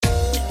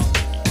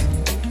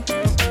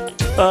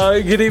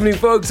Good evening,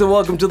 folks, and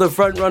welcome to the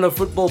Front Runner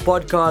Football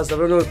Podcast. I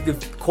don't know if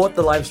you've caught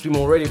the live stream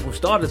already, if we've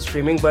started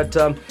streaming, but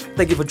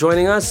thank you for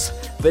joining us.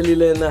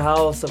 Velile in the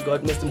house. I've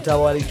got Mr.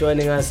 Mtawali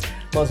joining us.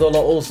 Mazola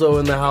also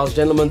in the house.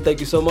 Gentlemen, thank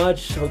you so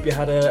much. Hope you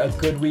had a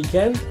good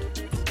weekend.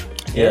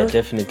 Yeah,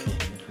 definitely.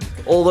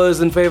 All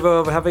those in favor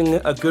of having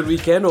a good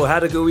weekend or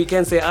had a good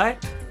weekend, say aye.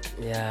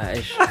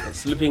 Yeah,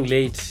 sleeping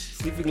late.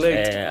 Sleeping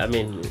late. I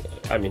mean,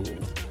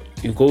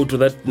 you go to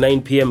that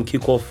 9 p.m.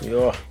 kickoff.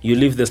 Yeah. You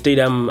leave the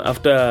stadium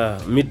after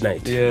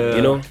midnight. Yeah.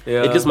 You know,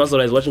 Yeah. it just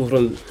Masola is watching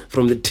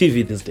from the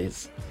TV these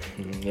days.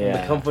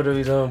 Yeah. The comfort of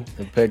his home.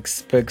 The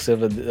perks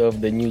of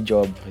the new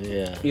job.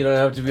 Yeah. You don't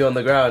have to be on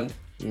the ground.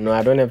 No,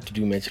 I don't have to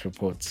do match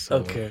reports.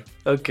 So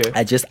Okay.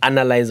 I just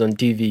analyze on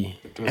TV.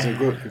 It was a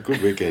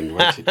good weekend,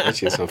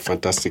 watching some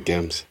fantastic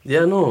games.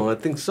 Yeah, no, I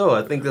think so.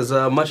 I think there's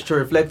much to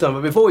reflect on.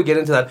 But before we get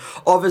into that,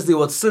 obviously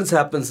what's since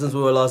happened since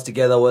we were last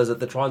together was that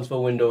the transfer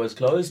window is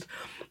closed.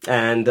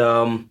 And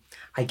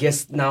I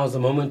guess now is the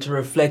moment to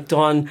reflect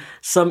on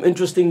some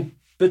interesting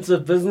bits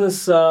of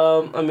business.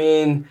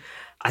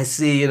 I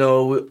see,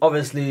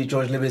 obviously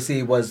George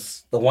Libesi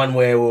was the one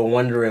where we were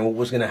wondering what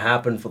was going to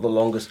happen for the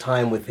longest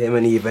time with him,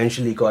 and he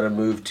eventually got a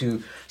move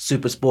to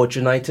SuperSport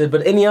United.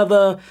 But any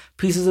other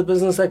pieces of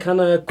business that kind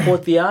of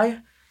caught the eye?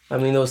 I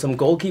mean, there were some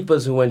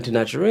goalkeepers who went to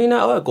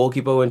Naturina. A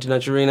goalkeeper went to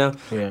Naturina.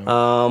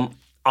 Yeah.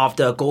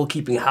 After a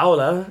goalkeeping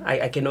howler,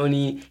 I can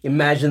only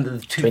imagine that the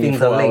two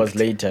things are 24 linked. hours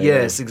later.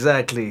 Yes,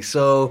 exactly.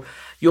 So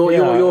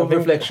your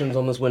reflections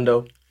on this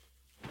window.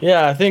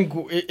 Yeah, I think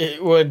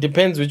it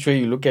depends which way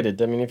you look at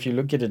it. I mean, if you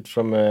look at it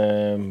from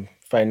a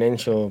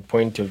financial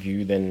point of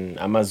view, then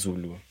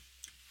Amazulu,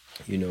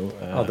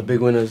 Are the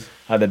big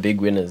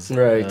winners.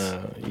 Right.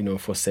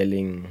 For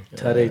selling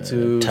Tade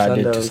to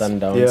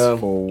Sundowns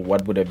for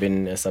what would have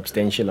been a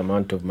substantial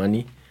amount of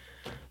money.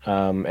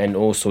 And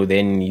also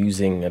then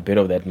using a bit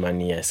of that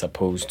money, I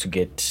suppose, to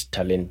get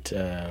talent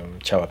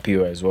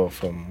Chawapio as well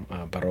from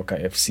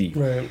Baroka FC.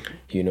 Right.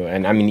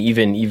 And I mean,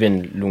 even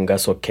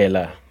Lungaso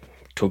Kela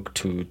took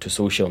to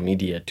social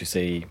media to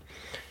say,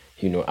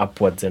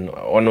 upwards and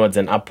onwards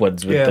and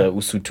upwards with the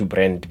Usutu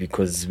brand,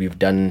 because we've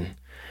done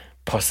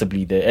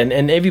possibly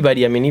and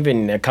everybody, I mean,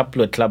 even a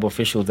couple of club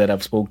officials that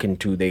I've spoken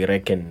to, they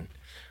reckon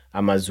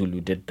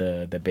Amazulu did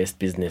the best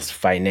business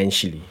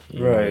financially.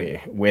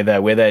 Right. Whether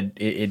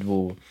it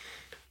will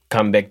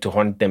come back to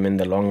haunt them in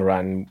the long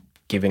run,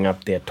 giving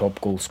up their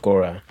top goal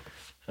scorer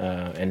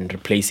and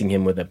replacing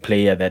him with a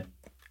player that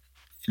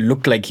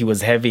looked like he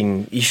was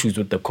having issues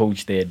with the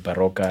coach there at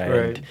Baroka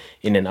and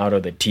in and out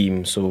of the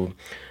team. So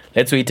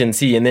let's wait and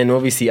see. And then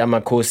obviously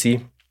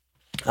Amakosi,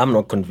 I'm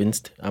not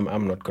convinced.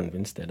 I'm not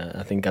convinced. And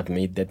I think I've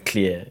made that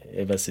clear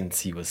ever since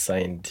he was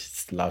signed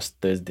last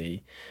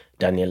Thursday.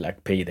 Daniel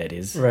Akpay, that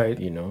is. Right.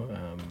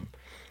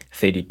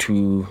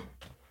 32,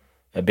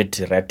 a bit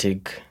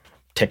erratic,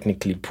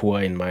 technically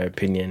poor in my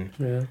opinion.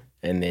 Yeah.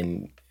 And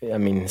then, I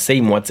mean,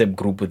 same WhatsApp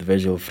group with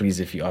Virgil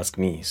Freeze, if you ask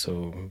me.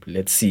 So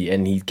let's see.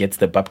 And he gets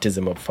the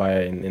baptism of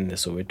fire in the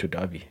Soweto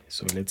derby.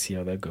 So let's see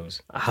how that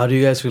goes. How do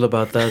you guys feel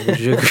about that? Would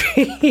you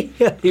agree?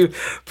 You're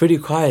pretty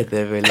quiet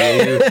there, really.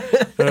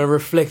 You're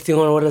reflecting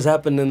on what has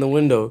happened in the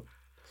window.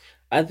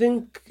 I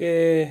think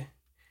it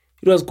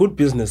was good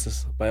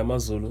businesses by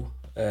Amazulu.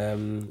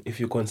 If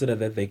you consider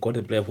that they got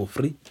a player for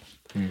free,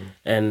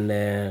 and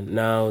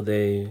now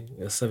they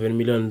are 7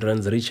 million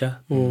rands richer,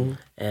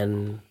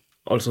 and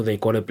also they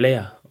got a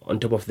player on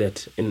top of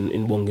that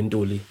in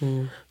Bongintoli.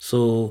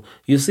 So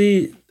you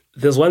see,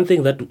 there's one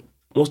thing that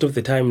most of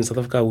the time in South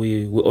Africa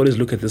we always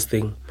look at this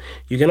thing.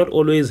 You cannot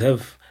always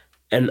have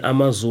an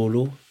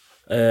Amazulu.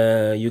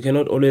 You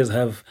cannot always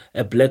have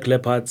a Black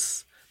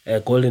Leopards,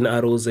 a Golden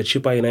Arrows, a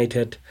Chippa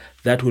United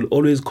that will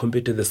always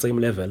compete at the same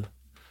level.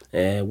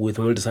 With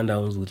Multi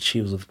Sundowns, with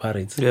Chiefs, with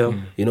Pirates. Yeah.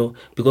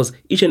 Because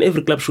each and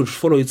every club should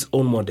follow its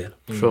own model.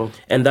 Sure.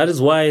 And that is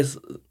why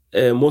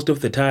most of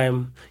the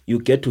time you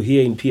get to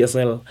hear in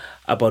PSL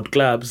about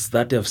clubs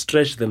that have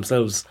stretched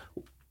themselves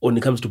when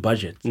it comes to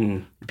budget.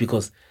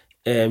 Because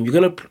you're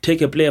going to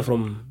take a player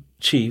from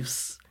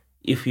Chiefs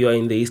if you are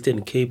in the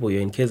Eastern Cape or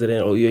you're in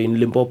KZN or you're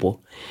in Limpopo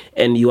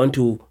and you want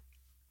to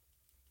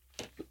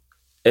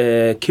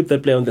keep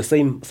that player on the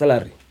same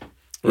salary.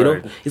 You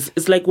know,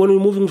 it's like when we're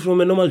moving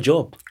from a normal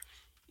job.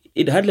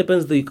 It hardly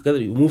happens that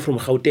you move from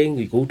Gauteng,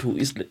 you go to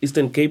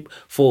Eastern Cape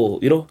for,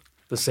 the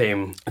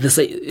same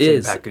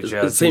package.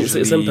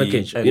 Same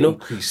package,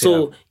 Increase,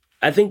 so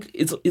I think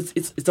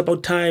it's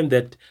about time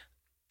that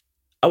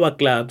our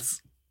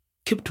clubs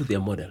keep to their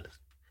models,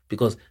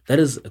 because that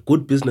is a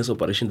good business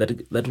operation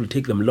that will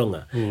take them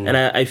longer. And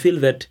I feel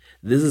that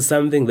this is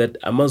something that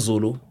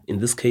Amazulu, in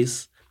this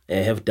case,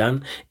 have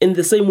done in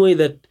the same way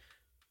that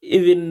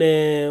even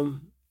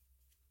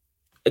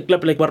a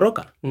club like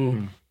Baroka,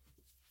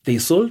 they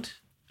sold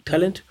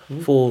talent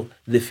for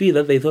the fee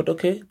that they thought,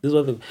 okay, this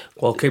was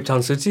Cape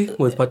Town City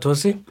with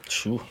Patosi.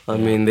 Sure. I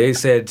mean, they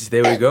said,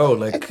 there we go.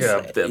 Like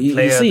the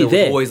player, see,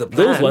 there was always a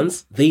plan. those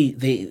ones,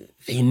 they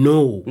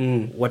know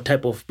what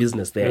type of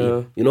business they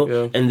are in,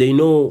 and they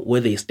know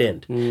where they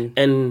stand.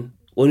 And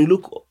when you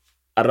look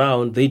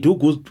around, they do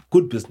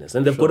good business,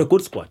 and they've got a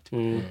good squad.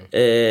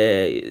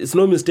 It's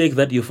no mistake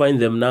that you find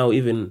them now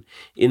even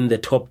in the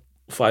top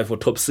 5 or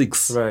top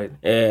 6 Right.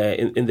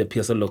 in the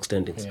PSL log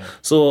standings.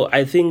 So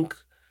I think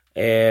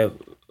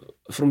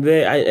from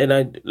there,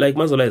 I like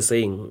Mazola is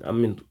saying, I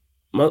mean,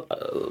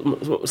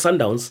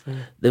 Sundowns,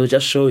 they were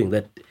just showing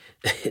that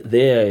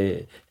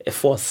they're a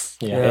force.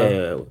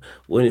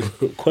 When you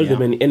call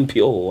them an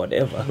NPO or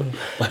whatever.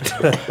 But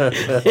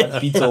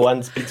Pizzo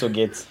wants, Pizzo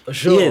gets.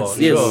 Yes,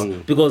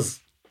 because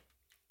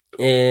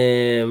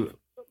you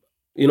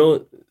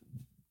know,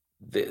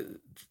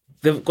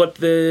 they've got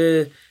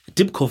the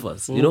deep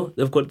covers, you know,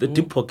 they've got the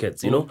deep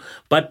pockets, you know.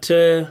 But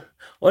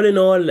all in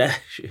all, I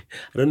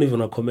don't even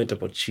want to comment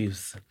about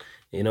Chiefs,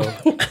 you know.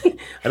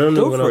 I don't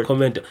even want to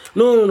comment.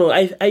 No.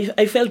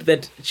 I felt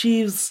that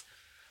Chiefs,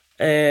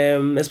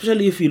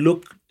 especially if you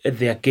look at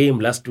their game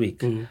last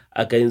week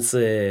against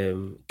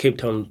Cape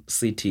Town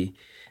City,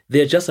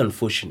 they're just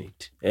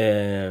unfortunate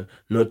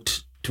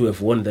not to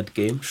have won that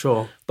game.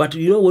 Sure. But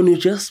you know, when you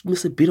just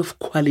miss a bit of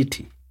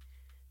quality,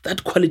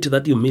 that quality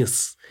that you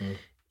miss,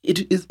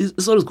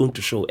 it's always going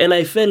to show. And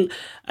I felt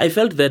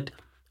that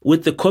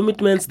with the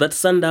commitments that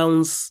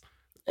Sundowns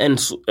and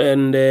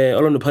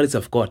Orlando Pirates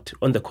have got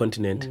on the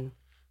continent,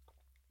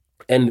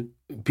 and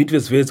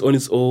Bidvest on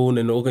its own,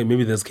 and okay,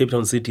 maybe there's Cape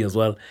Town City as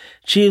well,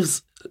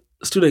 Chiefs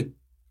stood a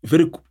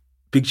very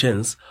big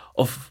chance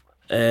of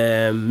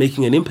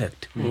making an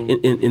impact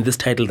in this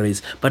title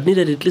race, but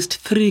needed at least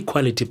 3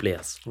 quality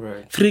players.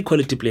 Right. 3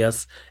 quality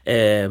players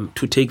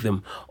to take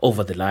them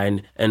over the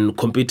line and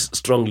compete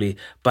strongly.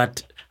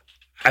 But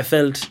I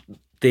felt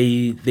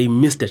they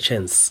missed a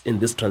chance in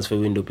this transfer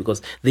window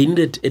because they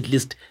needed at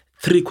least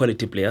 3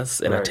 quality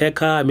players, an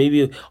attacker,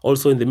 maybe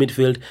also in the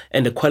midfield,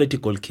 and a quality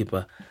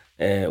goalkeeper.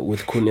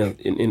 With Cunha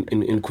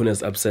in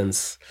Cunha's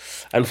absence.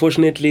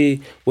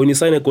 Unfortunately, when you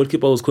sign a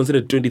goalkeeper who's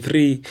considered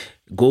 23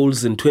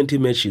 goals in 20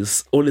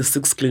 matches, only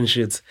 6 clean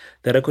sheets,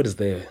 the record is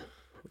there.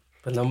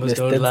 But numbers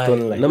don't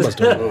lie. Numbers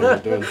don't lie.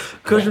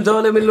 Coach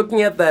Mtawale, I mean,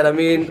 looking at that, I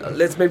mean,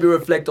 let's maybe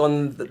reflect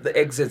on the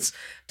exits.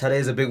 Tade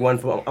is a big one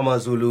from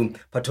Amazulu,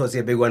 Patosi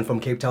a big one from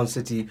Cape Town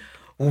City.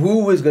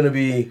 Who is going to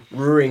be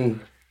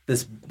ruining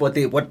this, what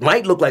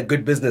might look like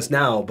good business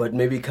now, but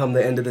maybe come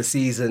the end of the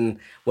season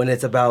when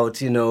it's about,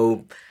 you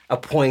know, a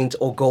point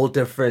or goal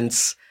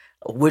difference?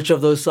 Which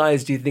of those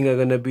sides do you think are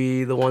going to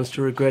be the ones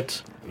to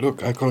regret?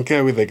 Look, I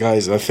concur with the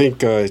guys. I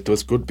think it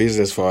was good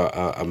business for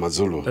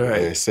Amazulu.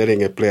 Right.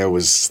 Selling a player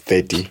was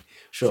 30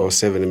 for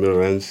 70 million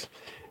rands.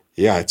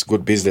 Yeah, it's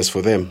good business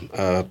for them.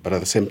 But at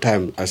the same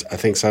time, I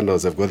think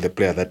Sundowns have got the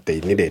player that they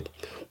needed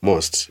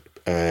most.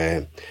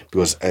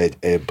 Because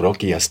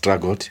Brocky has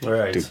struggled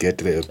to get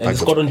the and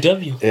he's got on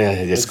debut. Yeah,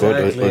 he's got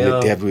on the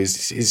debut.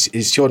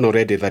 He's shown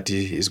already that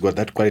he's got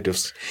that quality of.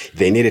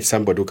 They needed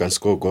somebody who can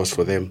score goals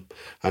for them,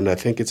 and I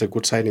think it's a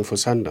good signing for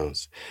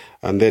Sundowns.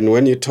 And then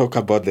when you talk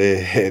about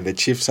the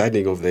chief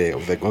signing of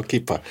the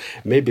goalkeeper,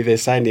 maybe they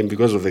signed him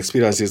because of the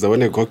experiences.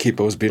 When a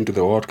goalkeeper was been to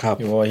the World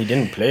Cup, well, he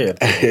didn't play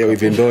it.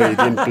 Even though he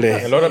didn't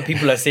play. A lot of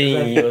people are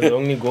saying he was the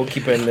only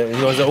goalkeeper and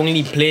he was the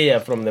only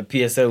player from the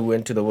PSL who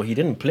went to the World. He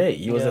didn't play.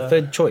 He was the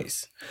third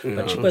choice.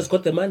 But Chipa's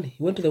got the money.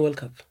 He went to the World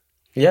Cup.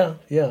 Yeah.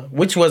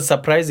 Which was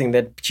surprising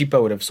that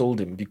Chipa would have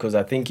sold him, because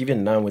I think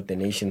even now with the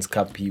Nations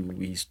Cup,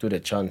 he stood a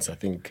chance, I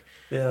think,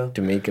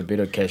 to make a bit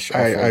of cash.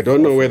 I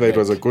don't know whether it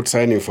was a good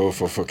signing for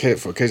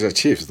Kaizer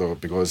Chiefs, though,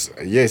 because,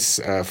 yes,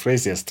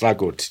 Fraser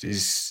struggled.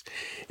 He's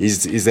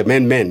the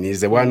main man.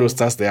 He's the one who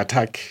starts the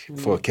attack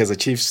for Kaizer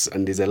Chiefs,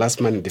 and he's the last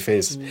man in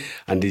defense.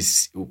 And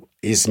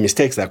his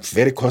mistakes are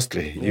very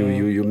costly.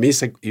 You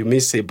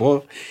miss a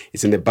ball,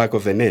 it's in the back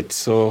of the net.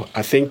 So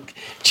I think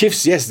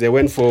Chiefs, yes, they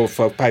went for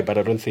Pai, but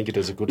I don't think it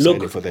was a good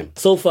signing for them.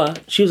 So far,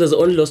 Chiefs has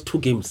only lost 2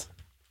 games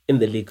in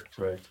the league.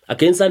 Right.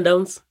 Against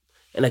Sundowns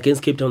and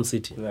against Cape Town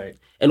City. Right.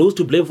 And who's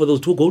to blame for those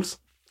 2 goals?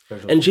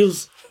 And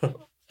Chiefs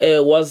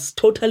was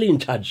totally in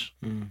charge.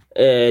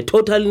 In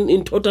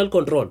total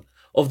control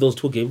of those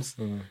 2 games.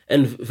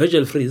 And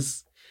Virgil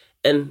Freeze.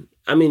 And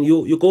I mean,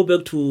 you go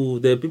back to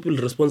the people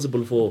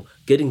responsible for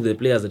getting the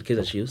players at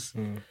Kaizer Chiefs.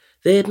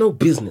 They had no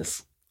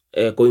business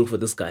going for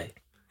this guy.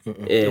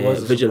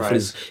 Virgil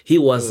Freeze. He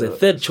was a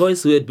third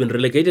choice who had been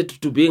relegated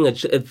to being a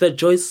third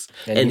choice,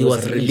 and he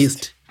was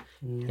released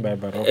by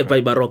Baroka.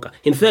 By Baroka.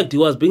 In fact, he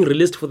was being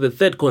released for the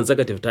 3rd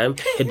consecutive time.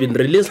 He had been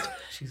released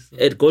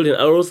at Golden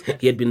Arrows.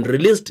 He had been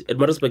released at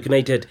Maritzburg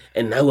United,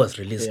 and now was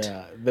released.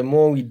 Yeah, the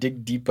more we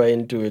dig deeper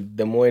into it,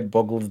 the more it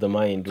boggles the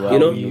mind.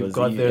 How you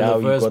got there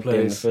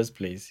in the first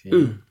place.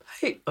 Yeah.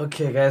 Hey,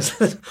 okay,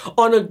 guys.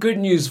 On a good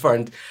news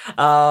front,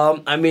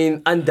 I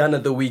mean, undone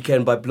at the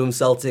weekend by Bloem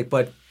Celtic,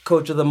 but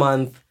Coach of the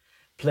Month,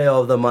 Player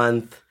of the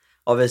Month,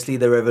 obviously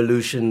the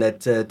revolution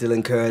that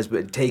Dylan Kerr has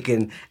been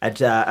taken at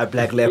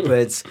Black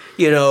Leopards.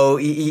 You know,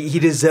 he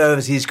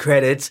deserves his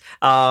credit.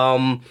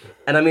 And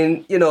I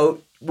mean, you know,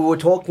 we were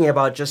talking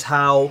about just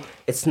how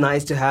it's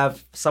nice to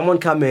have someone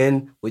come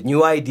in with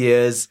new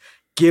ideas,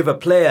 give a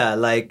player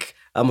like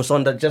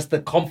Musonda just the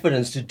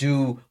confidence to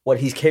do what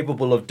he's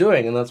capable of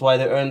doing, and that's why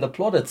they earned the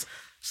plaudits.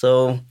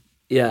 So,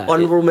 yeah,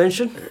 honorable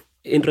mention?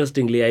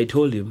 interestingly, I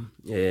told him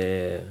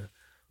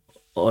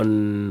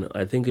on,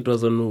 I think it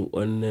was on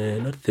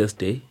not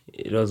Thursday,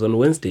 it was on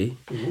Wednesday,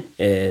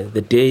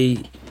 the day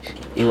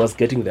he was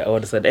getting the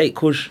award. I said, "Hey,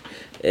 coach,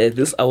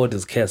 this award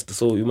is cast,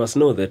 so you must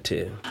know that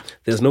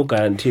there's no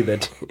guarantee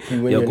that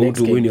you're going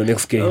to win your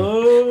next game."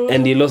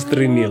 And he lost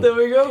 3-0. There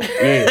we go.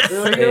 Yes.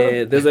 There we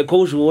go. There's a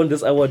coach who won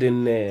this award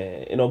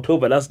in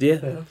October last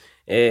year.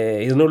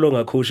 He's no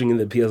longer coaching in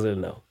the PSL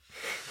now.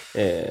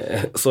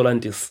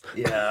 Solantis.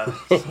 Yeah.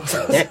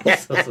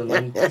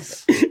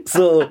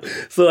 So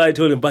I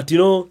told him, but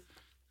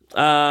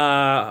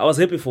I was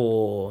happy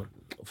for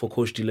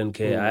Coach Dylan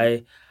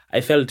Kerr.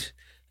 I felt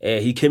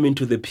he came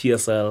into the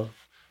PSL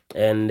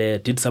and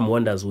did some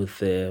wonders with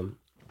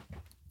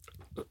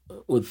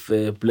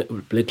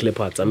Black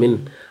Leopards. I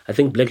mean, I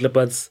think Black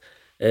Leopards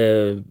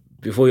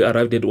before he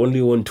arrived had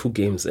only won 2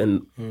 games,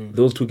 and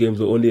those 2 games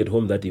were only at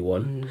home that he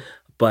won.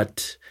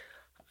 But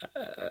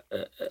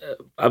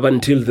up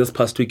until this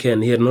past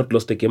weekend, he had not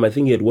lost a game. I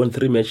think he had won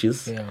 3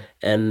 matches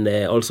and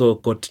also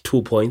got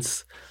 2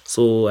 points.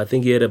 So I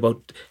think he had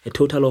about a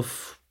total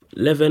of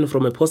 11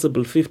 from a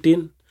possible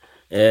 15,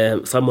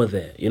 somewhere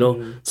there,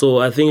 So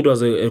I think it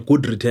was a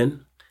good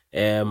return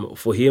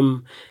for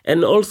him.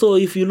 And also,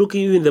 if you look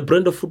even the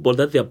brand of football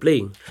that they are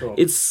playing,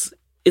 it's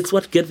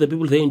what gets the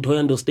people there in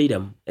Toyando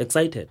Stadium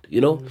excited,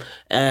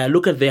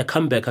 Look at their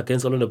comeback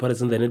against Orlando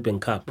Pirates in the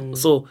Nedbank Cup.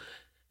 So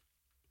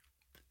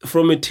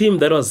from a team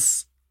that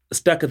was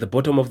stuck at the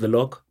bottom of the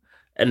log,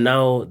 and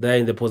now they're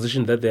in the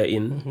position that they're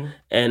in,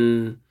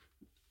 and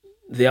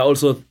they are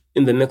also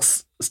in the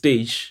next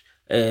stage,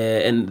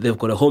 and they've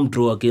got a home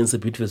draw against the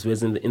Bidvest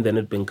West in the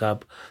Nedbank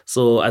Cup.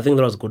 So I think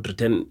that was a good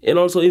return. And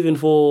also even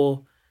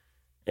for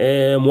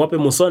Mwape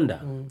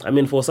Musonda, I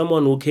mean, for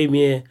someone who came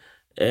here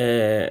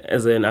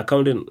as an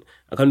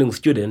accounting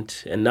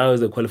student and now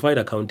is a qualified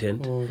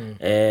accountant,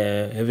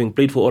 having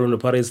played for Orlando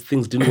Pirates,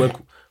 things didn't work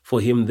for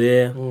him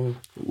there,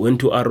 went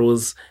to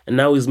Arrows, and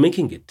now he's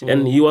making it.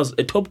 And he was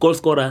a top goal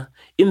scorer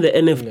in the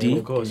NFD,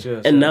 of course,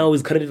 yes, and now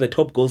he's currently the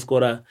top goal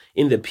scorer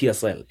in the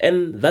PSL.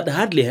 And that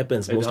hardly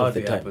happens most of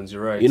the time. Happens,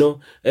 you're right.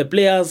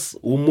 Players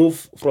who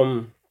move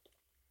from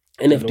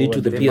NFD to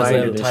the They find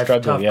PSL.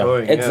 it tough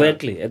going.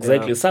 Exactly.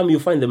 Yeah. Some you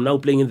find them now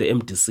playing in the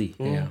MTC.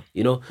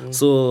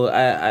 So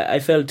I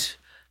felt,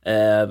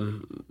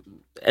 and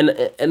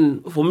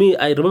for me,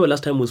 I remember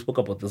last time we spoke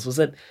about this. We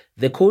said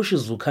the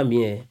coaches who come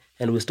here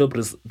and we stop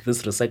this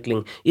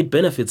recycling, it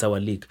benefits our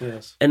league.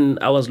 Yes. And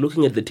I was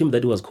looking at the team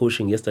that he was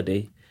coaching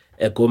yesterday,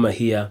 Goma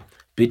here,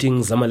 beating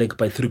Zamalek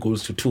by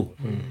 3-2.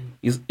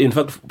 In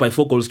fact, by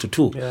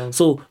 4-2. Yeah.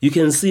 So you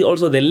can see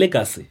also the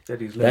legacy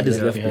that is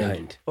left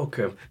behind.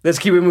 Okay, let's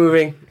keep it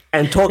moving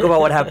and talk about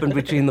what happened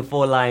between the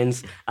 4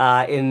 lines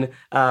in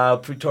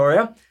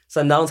Pretoria.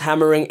 Sundowns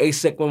hammering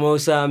Asec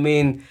Mimosa. I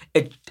mean,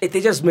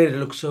 they just made it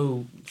look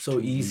so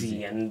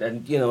easy, and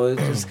it's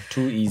just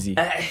too easy,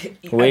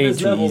 way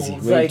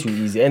too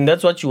easy, and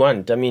that's what you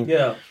want. I mean,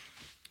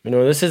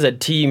 this is a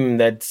team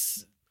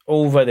that's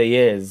over the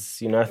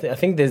years. I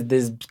think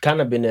there's kind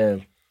of been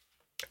a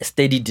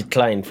steady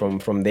decline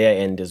from their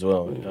end as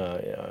well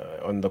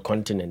on the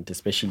continent,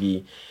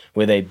 especially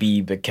whether it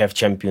be the CAF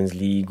Champions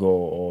League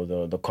or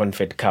the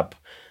Confed Cup.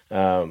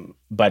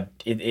 But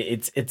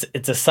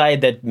it's a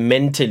side that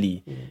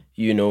mentally,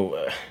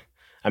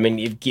 I mean,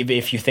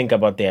 if you think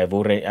about the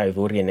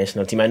Ivorian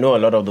national team, I know a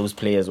lot of those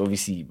players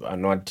obviously are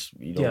not,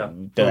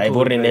 the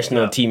Ivorian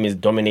national team is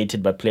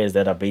dominated by players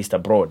that are based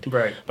abroad.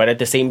 Right. But at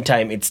the same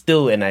time, it's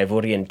still an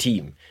Ivorian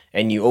team,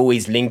 and you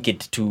always link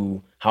it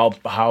to how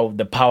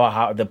the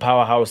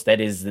powerhouse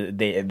that is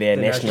their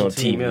national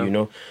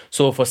team.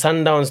 So for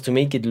Sundowns to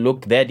make it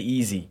look that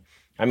easy,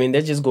 I mean,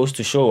 that just goes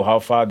to show how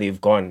far they've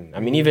gone.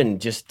 I mean, even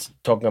just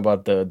talking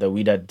about the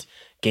Wydad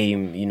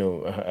game,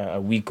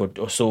 a week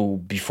or so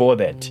before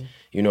that,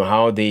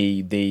 how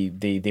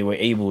they were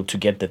able to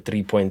get the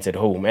 3 points at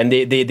home. And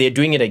they're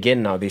doing it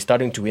again now. They're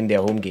starting to win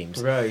their home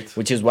games. Right.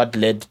 Which is what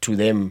led to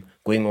them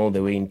going all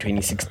the way in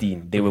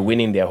 2016. They were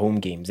winning their home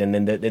games. And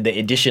then the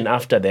edition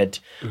after that,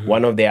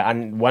 one of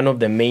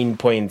the main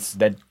points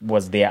that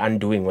was their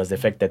undoing was the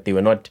fact that they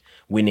were not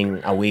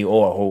winning away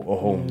or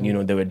home.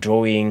 They were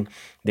drawing.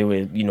 They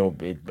were,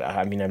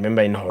 I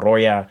remember in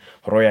Horoya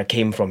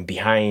came from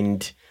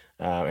behind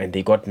and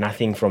they got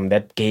nothing from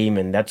that game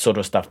and that sort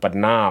of stuff. But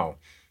now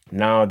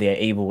they're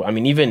able,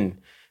 even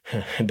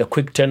the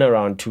quick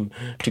turnaround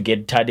to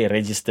get Tade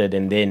registered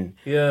and then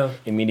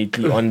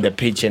immediately on the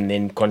pitch and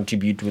then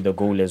contribute with a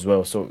goal as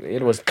well. So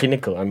it was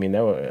clinical. That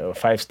was a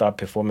 5-star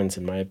performance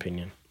in my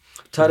opinion.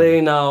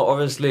 Tade now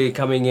obviously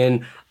coming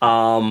in,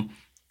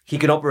 he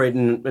can operate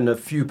in a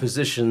few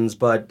positions,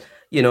 but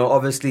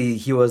obviously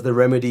he was the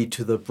remedy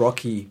to the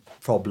Brocky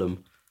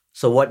problem.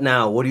 So what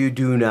now? What do you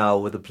do now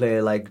with a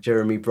player like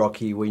Jeremy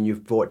Brocky when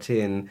you've brought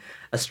in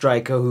a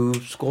striker who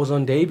scores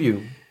on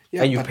debut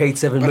and you paid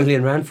 7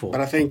 million rand for?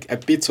 But I think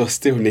Pitso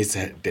still needs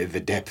the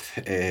depth.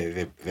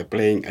 They're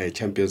playing a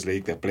Champions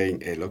League, they're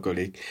playing a local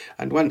league.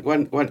 And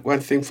one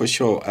thing for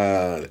sure,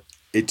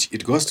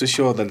 it goes to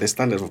show that the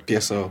standard of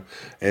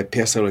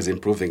PSL is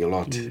improving a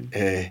lot.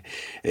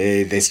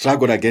 They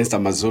struggled against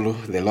Amazulu.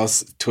 They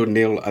lost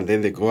 2-0, and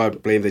then they go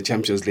out playing the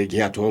Champions League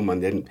here at home,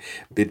 and then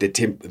beat the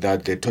team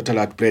that they totally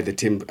outplayed the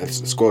team.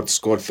 Scored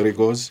 3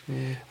 goals.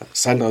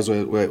 Sundowns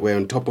were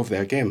on top of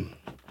their game.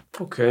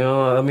 Okay,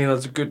 I mean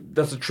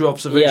that's a true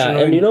observation. Yeah,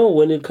 and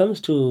when it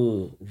comes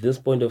to this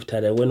point of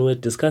time, when we're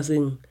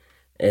discussing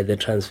the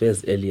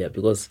transfers earlier,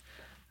 because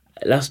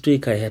last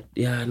week I had,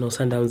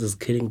 Sundowns is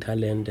killing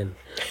talent and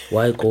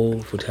why go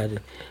for talent?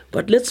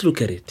 But let's look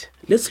at it.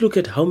 Let's look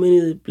at how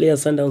many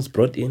players Sundowns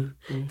brought in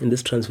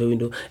this transfer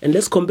window, and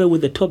let's compare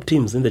with the top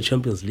teams in the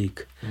Champions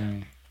League.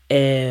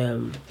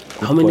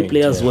 How many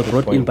players were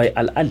brought in by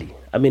Al Ahly?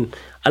 I mean,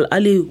 Al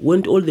Ahly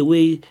went all the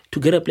way to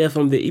get a player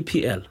from the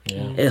EPL,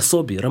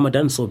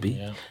 Ramadan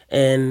Sobi,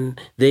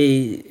 and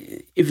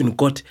they even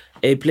got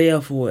a player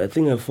for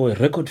a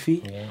record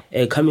fee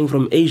coming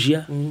from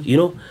Asia.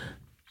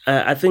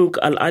 I think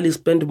Al Ahly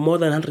spent more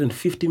than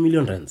 150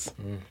 million rands,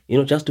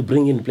 just to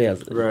bring in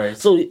players. Right.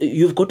 So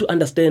you've got to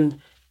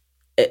understand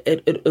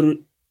at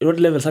what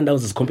level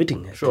Sundowns is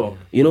competing at. Sure.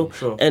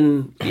 Sure.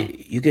 And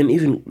you can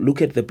even look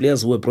at the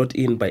players who were brought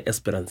in by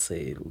Esperance.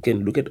 You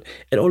can look at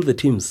all the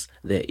teams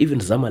there, even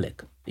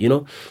Zamalek.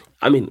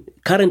 I mean,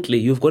 currently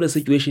you've got a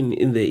situation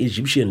in the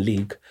Egyptian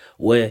league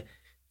where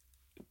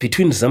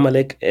between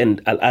Zamalek and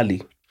Al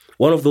Ahly,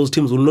 one of those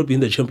teams will not be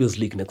in the Champions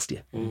League next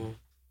year.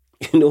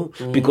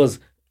 Because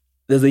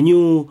there's a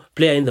new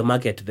player in the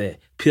market there,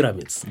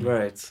 Pyramids.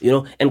 Right.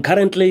 And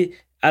currently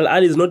Al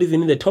Ahly is not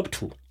even in the top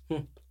 2.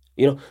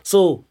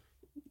 So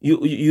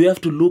you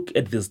have to look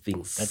at these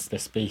things. That's the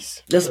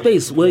space. The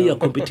space where you're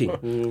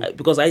competing.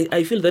 Because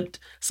I feel that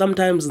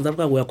sometimes in South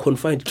Africa we are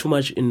confined too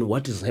much in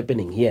what is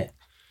happening here.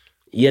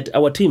 Yet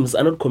our teams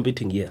are not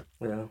competing here.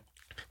 Yeah.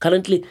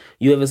 Currently,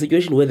 you have a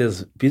situation where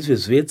there's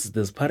Wits,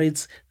 there's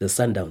Pirates, there's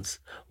Sundowns.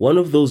 One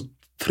of those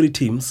 3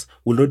 teams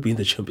will not be in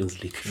the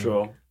Champions League.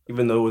 Sure.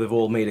 Even though they've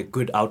all made a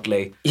good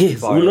outlay.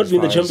 Yes, will not be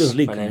in the Champions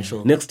League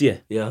next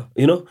year. Yeah.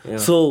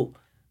 So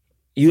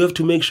you have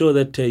to make sure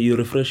that you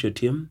refresh your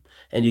team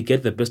and you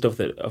get the best of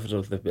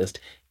the best,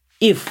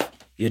 if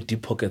your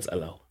deep pockets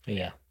allow.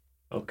 Yeah.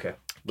 Okay.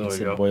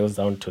 It boils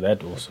down to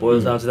that also.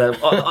 Boils down to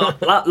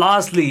that.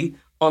 Lastly,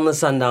 on the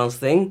Sundowns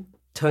thing,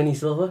 Tony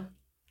Silva.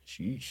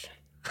 Sheesh.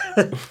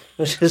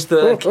 Just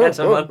to catch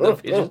him up the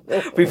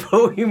pitch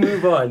before we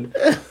move on.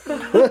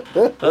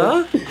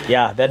 Huh?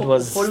 Yeah, that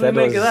was. What do we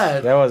make of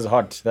that? That was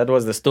hot. That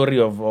was the story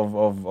of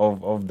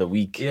the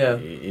week. Yeah.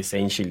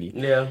 Essentially.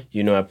 Yeah.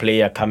 A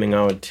player coming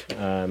out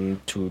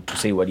to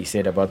say what he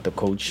said about the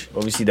coach.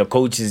 Obviously, the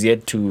coach is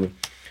yet to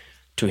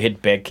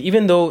hit back.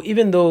 Even though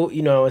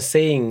I was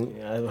saying,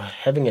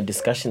 having a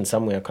discussion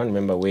somewhere, I can't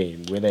remember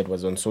whether it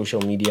was on social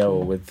media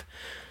or with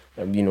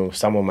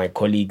some of my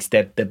colleagues,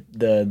 that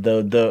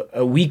the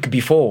a week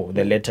before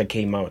the letter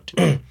came out,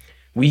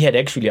 we had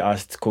actually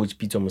asked Coach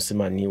Peter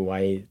Musimani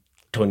why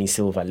Tony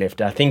Silva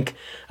left. I think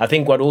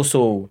what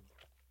also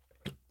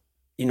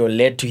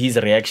led to his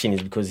reaction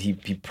is because he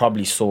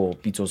probably saw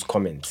Pito's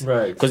comments.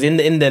 Right. Because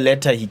in the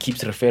letter he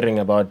keeps referring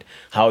about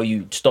how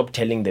you stop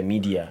telling the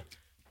media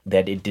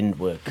that it didn't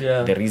work.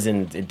 Yeah. The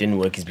reason it didn't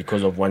work is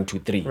because of 1, 2,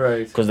 3.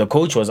 Right. Because the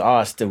coach was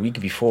asked a week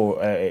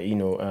before,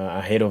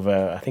 ahead of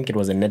I think it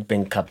was a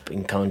Nedbank Cup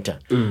encounter,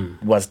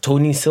 was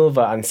Tony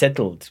Silva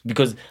unsettled?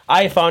 Because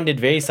I found it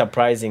very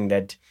surprising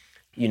that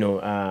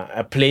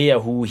a player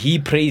who he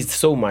praised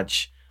so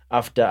much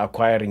after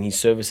acquiring his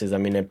services. I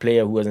mean, a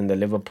player who was in the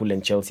Liverpool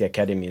and Chelsea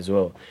academy as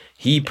well.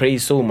 He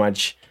praised so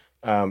much.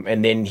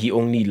 And then he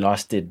only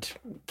lasted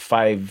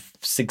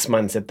 5-6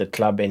 months at the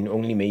club and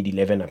only made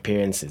 11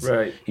 appearances.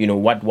 Right.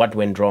 What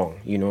went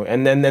wrong?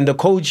 And then the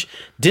coach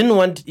didn't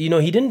want. He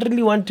didn't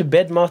really want to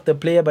badmouth the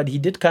player, but he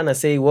did kind of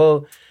say,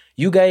 well,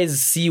 you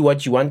guys see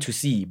what you want to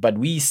see, but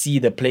we see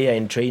the player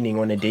in training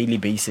on a daily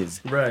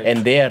basis. Right.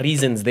 And there are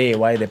reasons there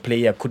why the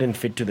player couldn't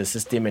fit to the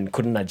system and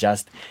couldn't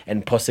adjust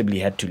and possibly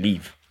had to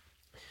leave.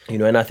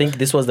 And I think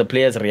this was the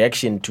player's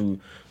reaction to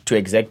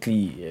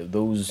exactly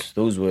those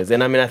words.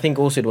 And I mean, I think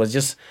also it was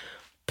just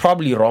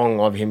probably wrong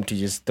of him to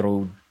just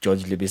throw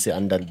George Lebese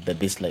under the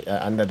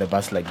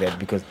bus like that,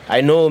 because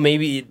I know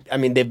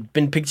there've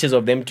been pictures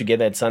of them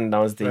together at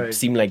Sundowns. They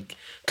seem like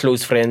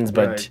close friends,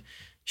 but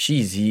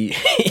he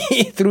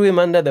threw him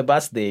under the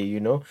bus there,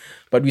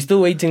 But we're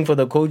still waiting for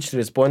the coach to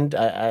respond.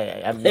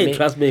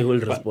 Trust me, he will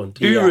respond.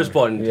 Do you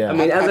respond? Yeah. I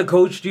mean, as a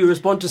coach, do you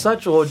respond to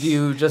such, or do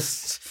you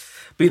just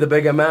be the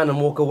bigger man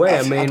and walk away?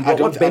 I mean,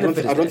 what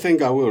benefit I don't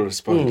think I will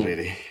respond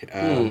really,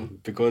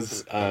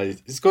 because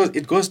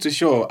it goes to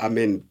show. I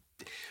mean,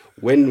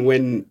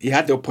 when he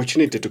had the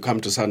opportunity to come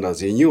to Sundowns,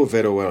 he knew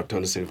very well,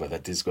 Tony Silva,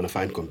 that he's going to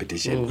find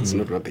competition. It's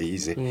not going to be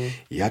easy.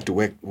 He had to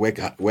work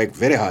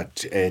very hard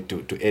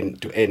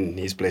to earn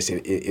his place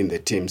in the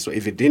team. So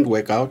if it didn't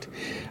work out,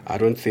 I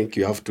don't think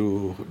you have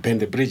to burn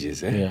the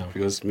bridges.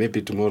 Because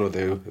maybe tomorrow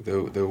they'll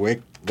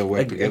work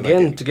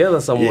together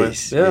somewhere.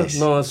 Yes, yeah, yes.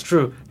 No, that's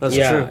true. That's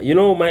true.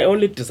 My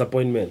only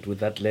disappointment with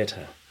that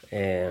letter,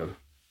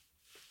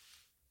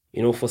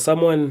 for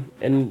someone,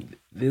 and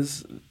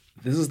this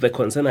this is the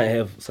concern I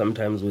have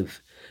sometimes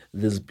with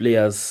these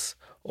players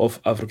of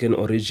African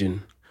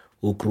origin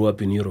who grew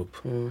up in Europe.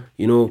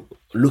 You know,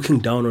 looking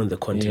down on the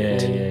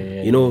continent.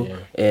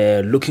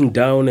 Looking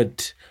down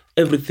at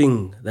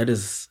everything that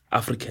is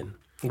African.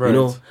 Right. You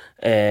know,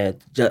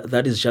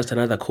 that is just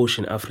another coach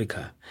in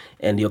Africa,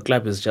 and your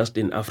club is just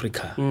in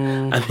Africa.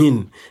 I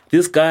mean,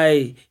 this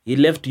guy, he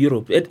left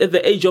Europe at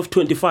the age of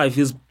 25.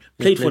 He's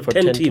played for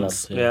 10 teams.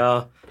 clubs,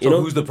 Yeah. You So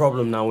know, who's the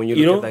problem now when you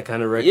look at that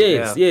kind of record?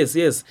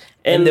 Yes.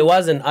 And there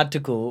was an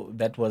article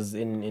that was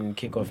in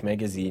Kickoff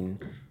magazine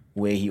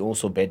where he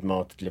also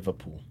badmouthed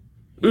Liverpool.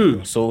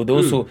 So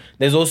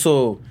there's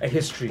also A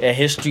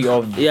history.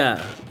 of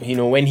Yeah. you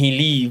know, when he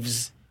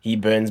leaves, he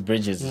burns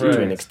bridges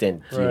to an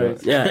extent. You know?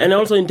 Right. Yeah, and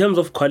also in terms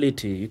of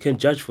quality, you can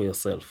judge for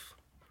yourself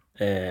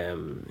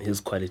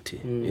his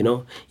quality. You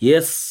know,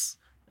 yes,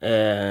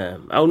 I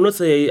will not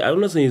say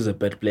he's a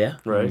bad player.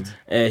 Right.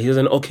 He's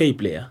an okay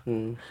player,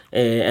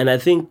 and I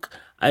think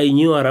I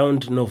knew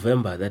around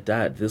November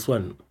that this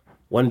one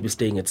won't be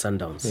staying at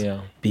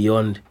Sundowns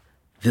beyond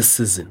this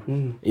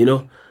season. You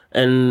know,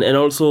 and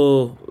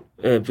also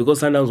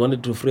because Sundowns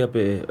wanted to free up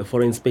a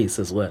foreign space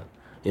as well.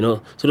 You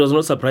know, so it was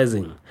not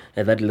surprising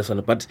at that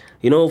lesson. But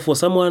you know, for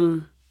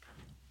someone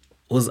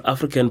who's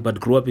African but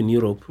grew up in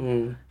Europe,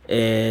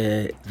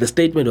 the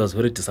statement was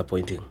very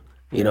disappointing.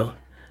 You know,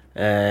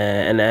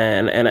 and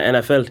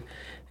I felt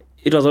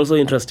it was also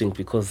interesting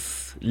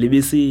because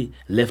Libisi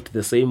left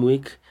the same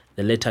week.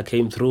 The letter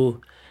came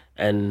through,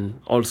 and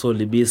also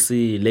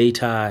Libisi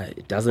later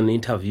does an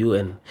interview,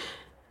 and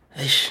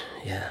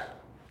yeah.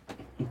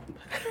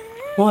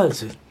 What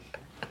is it?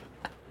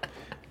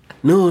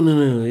 No.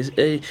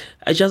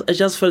 I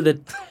just felt that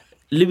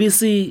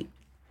Libisi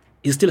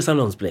is still a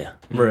Sundowns player.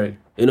 Right.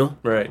 You know?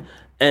 Right.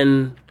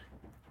 And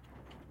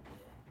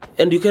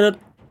you cannot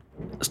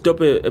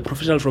stop a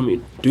professional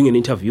from doing an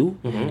interview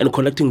and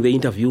conducting the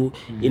interview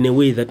in a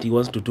way that he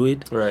wants to do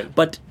it. Right.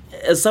 But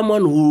as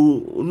someone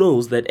who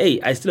knows that, hey,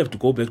 I still have to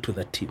go back to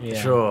that team.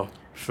 Sure.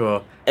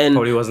 And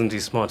probably wasn't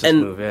his smartest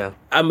move, yeah.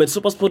 I'm at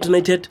SuperSport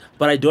United,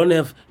 but I don't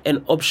have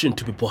an option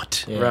to be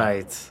bought.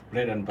 Right.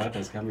 Bread and butter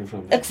is coming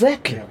from there.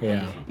 Exactly.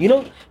 Yeah. You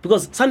know,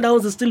 because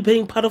Sundowns is still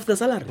paying part of the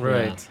salary.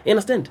 Right. You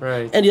understand?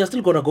 Right. And you're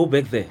still going to go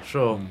back there.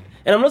 Sure.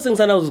 And I'm not saying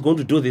Sundowns is going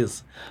to do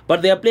this,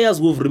 but there are players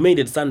who've remained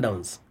at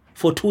Sundowns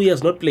for 2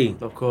 years not playing.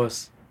 Of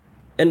course.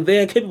 And they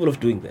are capable of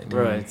doing that.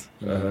 Right.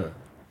 The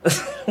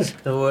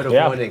word of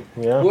Yeah. warning.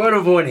 Yeah. Word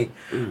of warning.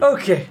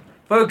 Okay.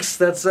 Folks,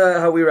 that's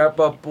how we wrap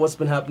up what's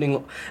been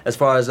happening as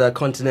far as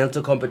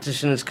continental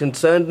competition is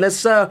concerned.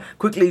 Let's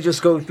quickly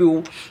just go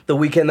through the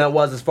weekend that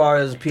was as far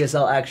as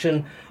PSL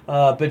action.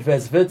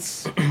 Bidvest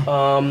Wits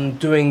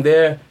doing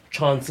their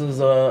chances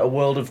a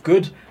world of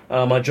good.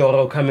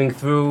 Majoro coming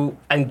through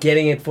and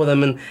getting it for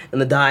them in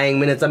the dying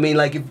minutes. I mean,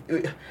 like, if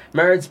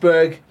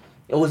Maritzburg,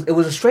 it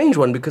was a strange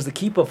one because the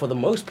keeper, for the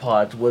most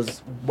part,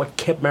 was what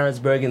kept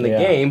Maritzburg in the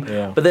game.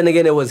 Yeah. But then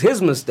again, it was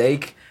his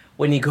mistake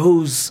when he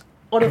goes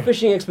on a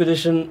fishing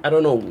expedition, I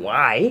don't know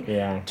why,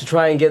 to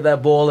try and get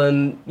that ball,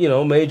 and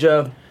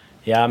major.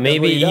 Yeah,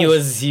 maybe he he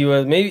was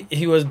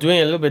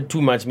doing a little bit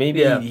too much.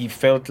 Maybe he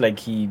felt like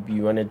he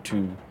wanted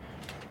to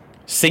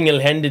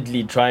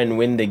single-handedly try and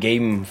win the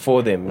game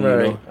for them.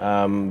 Right. You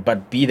know?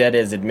 But be that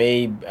as it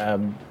may,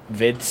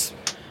 Wits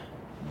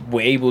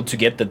were able to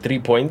get the 3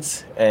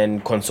 points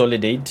and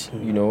consolidate.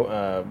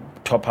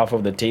 Top half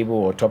of the table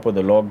or top of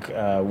the log,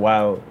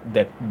 while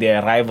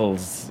their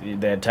rivals,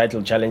 their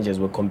title challengers,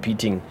 were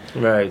competing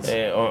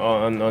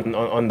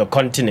on the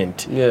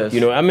continent. Yes.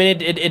 I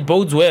mean, it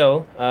bodes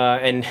well,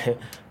 and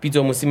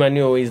Pito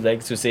Musimani always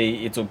likes to say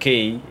it's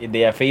okay,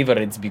 they are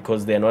favorites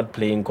because they're not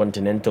playing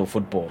continental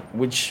football,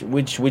 which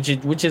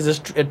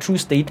is a true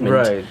statement.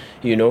 Right.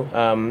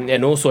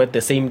 And also at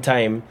the same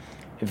time,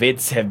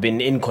 Wits have been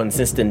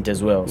inconsistent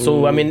as well.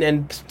 So I mean,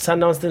 and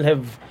Sundowns still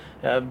have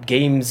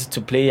games to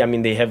play. I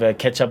mean, they have a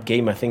catch-up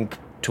game, I think,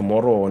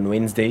 tomorrow on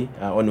Wednesday.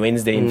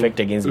 In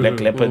fact, against Black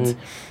Leopards.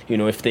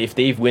 If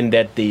they win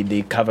that,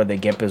 they cover the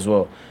gap as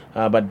well.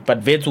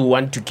 But Wits will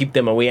want to keep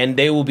them away, and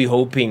they will be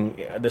hoping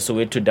the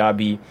Soweto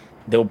derby.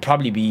 They'll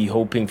probably be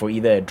hoping for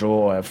either a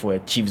draw or for a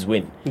Chiefs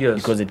win,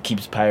 because it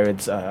keeps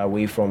Pirates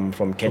away from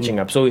catching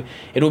up. So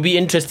it will be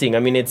interesting. I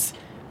mean,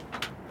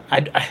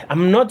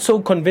 I'm not so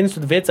convinced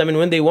with Wits. I mean,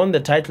 when they won the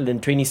title in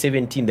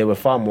 2017, they were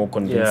far more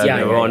convincing.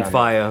 They were on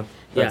fire.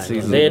 They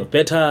had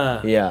better,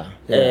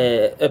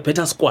 a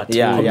better squad.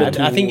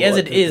 I think as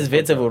it is,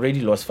 Wits have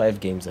already lost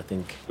 5 games, I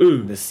think,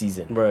 this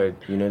season. Right.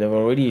 They've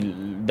already.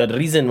 The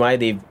reason why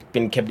they've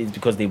been kept is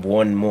because they've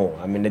won more.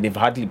 I mean, they've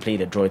hardly played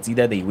a draw. It's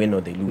either they win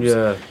or they lose.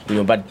 Yeah.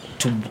 But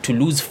to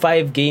lose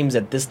 5 games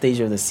at this stage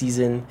of the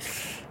season,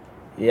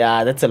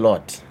 that's a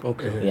lot.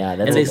 Okay. Yeah,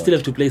 that's and they still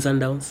have to play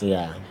Sundowns.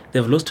 Yeah.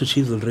 They've lost to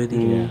Chiefs already.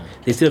 Yeah.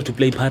 They still have to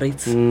play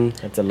Pirates.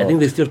 That's a lot. I think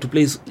they still have to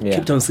play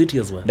Cape Town City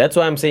as well. That's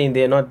why I'm saying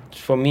they're not,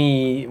 for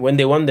me, when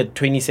they won the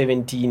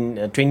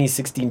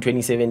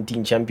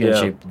 2016-2017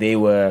 championship, they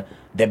were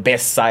the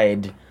best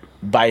side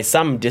by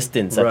some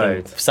distance. I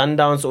Right. think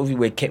Sundowns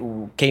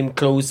came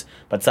close,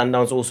 but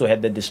Sundowns also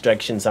had the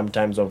distraction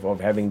sometimes of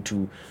having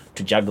to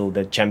juggle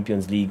the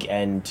Champions League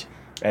and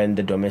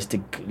the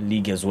domestic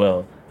league as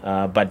well.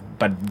 But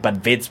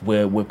Vets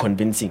were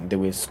convincing. They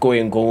were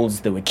scoring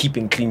goals. They were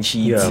keeping clean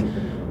sheets.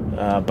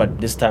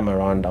 But this time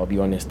around, I'll be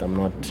honest, I'm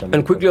not.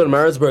 And quickly on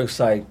Maritzburg's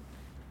side,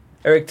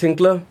 Eric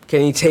Tinkler,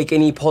 can you take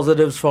any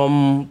positives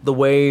from the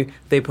way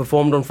they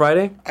performed on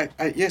Friday?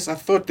 Yes, I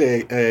thought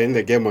they, in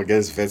the game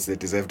against Vets, they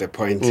deserved a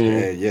point.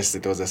 Yes,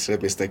 it was a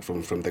straight mistake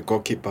from the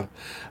goalkeeper.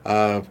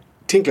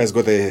 Tinkler's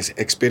got the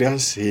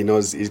experience. He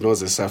knows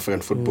the South African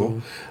football,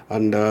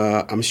 and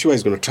I'm sure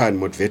he's going to try and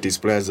motivate his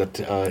players that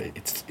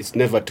it's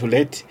never too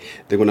late.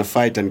 They're going to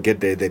fight and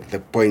get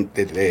the point,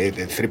 the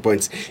 3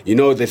 points. You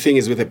know, the thing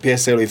is with the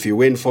PSL, if you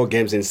win 4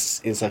 games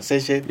in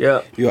succession,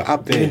 you're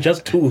up there.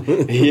 Just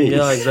 2.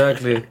 Yeah,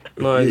 exactly.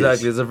 No,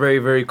 exactly. It's a very,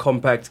 very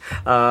compact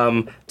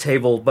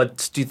table.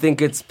 But do you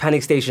think it's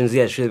panic stations?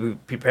 Yeah, should be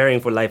preparing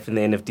for life in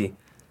the NFT.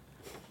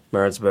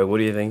 Maritzburg, what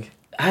do you think?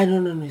 I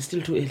don't know. It's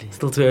still too early.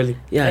 Still too early.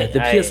 Yeah, the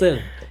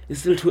PSL is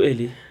still too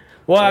early.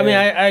 Well, I mean,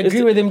 I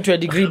agree with him to a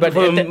degree, but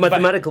from a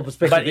mathematical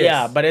perspective, but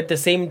yes. but at the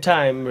same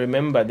time,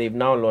 remember they've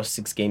now lost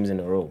 6 games in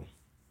a row.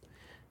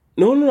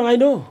 No, I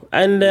know,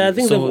 and I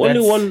think So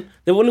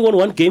they've only won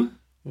 1 game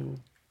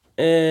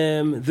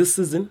this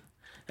season,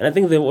 and I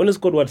think they've only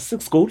scored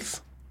 6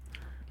 goals.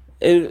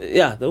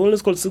 They only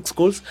scored 6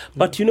 goals.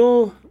 But you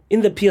know,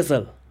 in the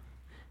PSL,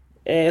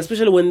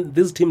 especially when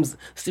these teams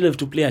still have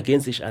to play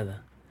against each other,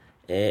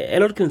 a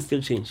lot can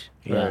still change.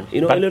 Yeah.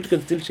 You know, a lot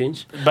can still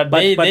change. But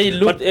they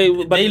look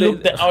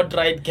the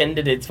outright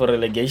candidates for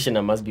relegation,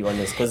 I must be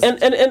honest. Because and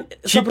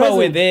Chippa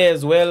were there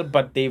as well,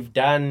 but they've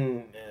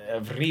done a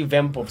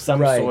revamp of some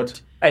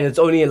sort. And it's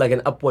only like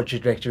an upward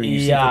trajectory.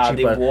 Yeah,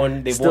 they've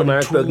won. Still,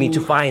 Maritzburg need to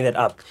find that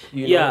up.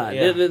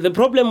 The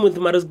problem with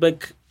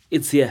Maritzburg,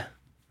 it's here.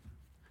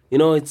 You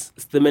know, it's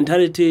the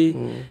mentality.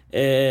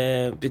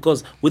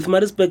 Because with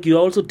Maritzburg,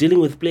 you're also dealing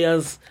with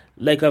players,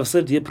 like I've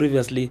said here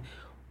previously,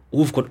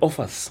 who've got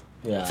offers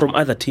from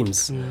other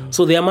teams.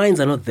 So their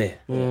minds are not there.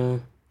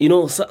 You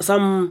know,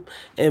 some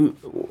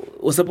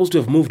were supposed to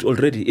have moved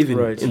already, even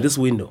in this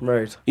window.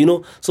 Right. You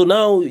know, so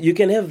now you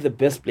can have the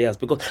best players.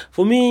 Because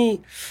for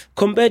me,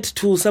 compared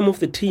to some of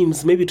the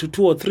teams, maybe to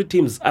 2 or 3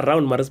 teams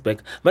around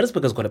Maritzburg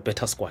has got a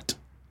better squad,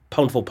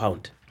 pound for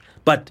pound.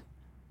 But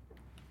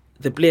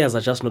the players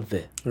are just not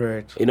there.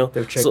 Right. You know,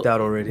 they've checked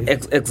out already.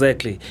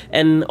 Exactly.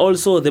 And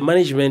also the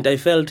management, I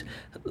felt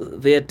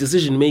their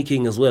decision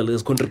making as well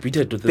has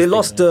contributed to this. They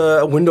lost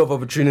a window of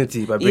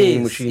opportunity by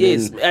bringing Machine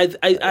in. Yes,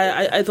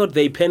 I thought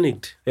they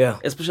panicked. Yeah.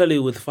 Especially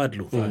with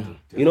Fadlu.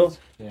 You know,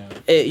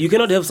 you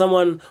cannot have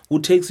someone who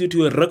takes you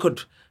to a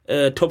record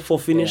top 4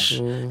 finish.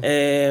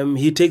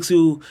 He takes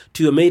you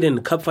to your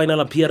maiden cup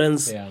final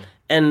appearance.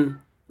 And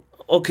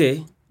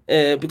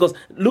because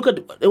look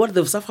at what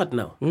they've suffered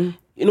now.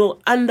 You know,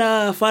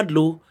 under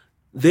Fadlu,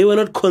 they were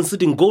not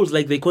conceding goals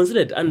like they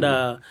conceded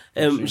under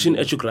Mshin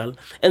Echukral.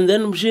 And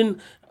then Mshin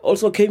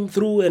also came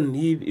through and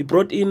he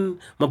brought in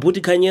Mabuti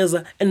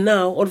Kanyeza. And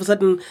now, all of a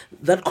sudden,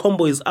 that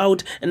combo is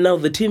out. And now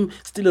the team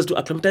still has to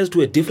acclimatize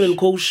to a different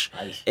coach,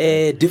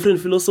 a different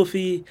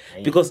philosophy.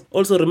 Because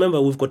also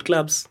remember, we've got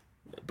clubs.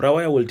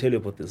 Brawaya will tell you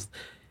about this.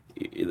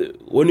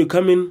 When you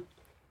come in,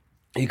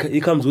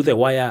 he comes with a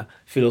wire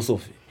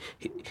philosophy.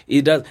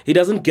 He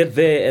doesn't get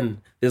there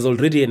and there's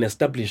already an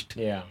established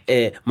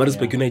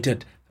Maritzburg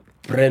United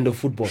brand of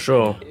football.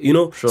 Sure. You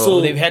know? Sure. So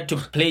they've had to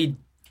play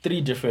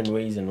 3 different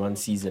ways in one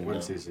season.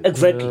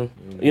 Exactly.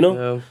 You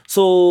know?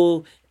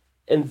 So,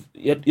 and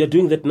you're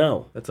doing that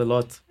now. That's a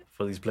lot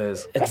for these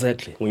players.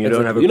 Exactly. When you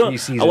don't have a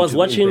pre-season I was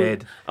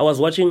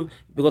watching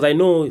because I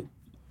know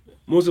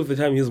most of the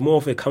time he's more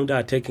of a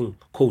counter-attacking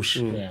coach,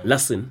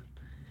 Lassen.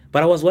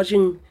 But I was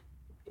watching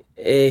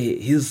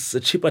his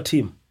cheaper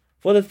team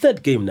for the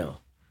 3rd game now.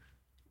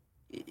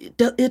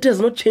 It has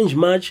not changed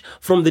much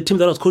from the team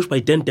that was coached by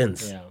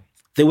Dentons.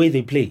 The way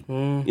they play,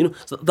 you know,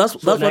 so that's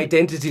what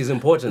identity is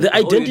important. The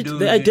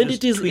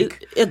identity is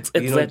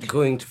exactly. You're not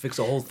going to fix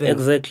a whole thing.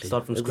 Exactly,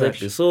 start from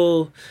scratch.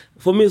 So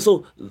for me,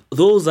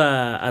 those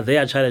are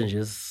their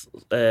challenges.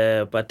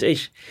 But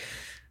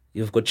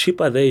you've got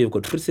Chippa there, you've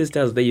got Free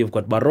Sisters there, you've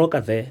got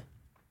Baroka there,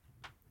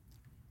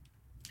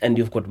 and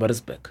you've got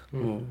Maritzburg.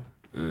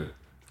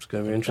 It's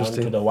going to be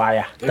interesting. Down to the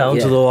wire. Down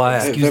to the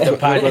wire.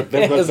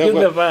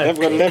 They've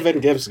got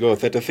 11 games to go,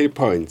 33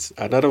 points.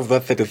 And out of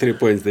that 33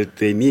 points,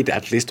 they need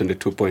at least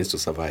 22 points to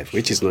survive,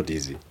 which is not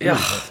easy.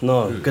 Yeah,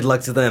 no, good luck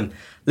to them.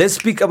 Let's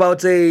speak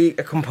about a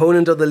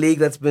component of the league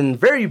that's been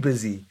very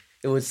busy,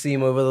 it would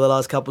seem, over the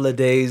last couple of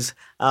days.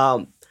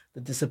 The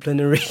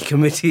disciplinary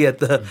committee at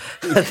the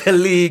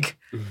league.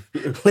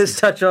 Let's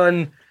touch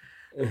on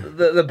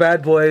the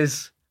bad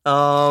boys.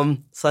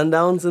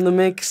 Sundowns in the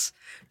mix.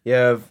 You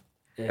have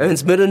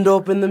Ernst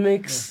Middendorp in the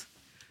mix.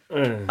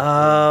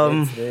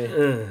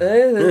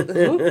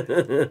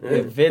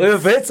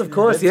 Vets, of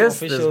course, yes.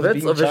 There's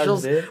Vets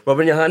officials.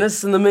 Robin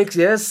Johannes in the mix,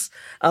 yes.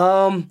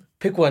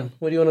 Pick one.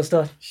 Where do you want to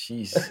start?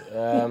 Jeez.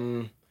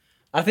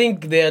 I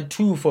think there are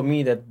two for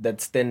me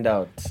that stand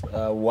out.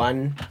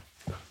 One,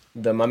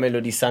 the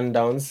Mamelodi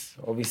Sundowns.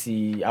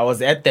 Obviously, I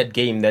was at that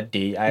game that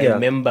day. I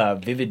remember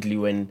vividly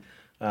when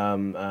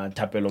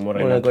Thapelo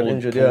Morena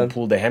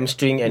pulled the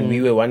hamstring, and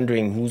we were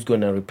wondering who's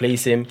going to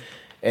replace him.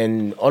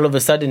 And all of a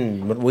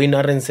sudden, Wayne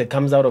Arendse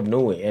comes out of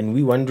nowhere, and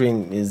we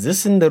wondering, is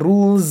this in the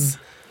rules?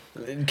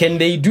 Can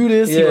they do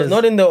this? Yes. He was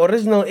not in the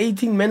original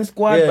 18-man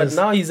squad, but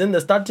now he's in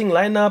the starting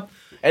lineup.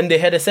 And they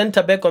had a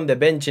centre back on the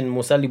bench in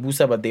Mosali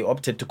Busa, but they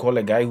opted to call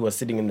a guy who was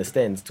sitting in the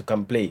stands to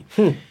come play.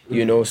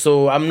 You know,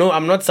 so I'm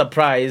not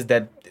surprised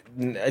that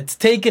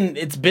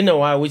it's been a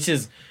while, which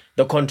is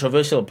the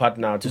controversial part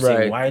now to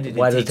say why did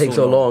it take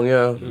so long?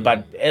 Yeah.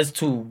 But as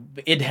to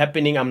it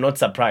happening, I'm not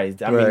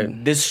surprised. I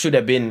mean, this should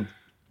have been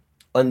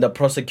on the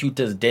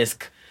prosecutor's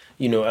desk,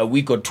 you know, a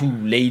week or two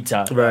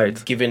later,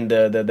 given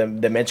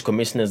the match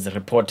commissioner's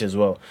report as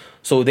well.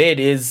 So there it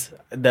is.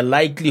 The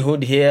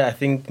likelihood here, I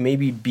think,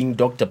 maybe being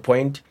Dr.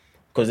 Point,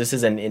 because this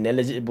is an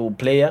ineligible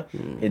player.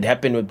 It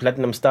happened with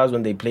Platinum Stars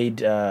when they played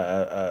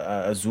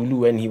Zulu,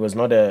 when he was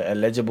not a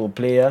eligible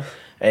player,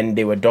 and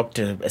they were docked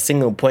a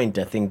single point,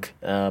 I think,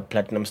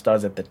 Platinum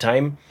Stars at the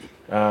time.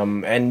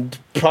 And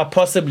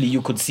possibly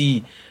you could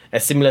see a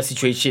similar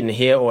situation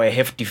here, or a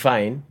hefty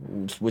fine,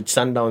 which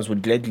Sundowns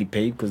would gladly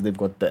pay because they've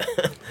got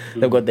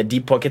the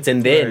deep pockets,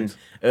 and then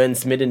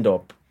Ernst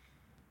Middendorp.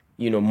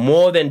 You know,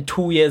 more than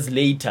 2 years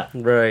later,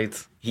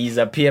 he's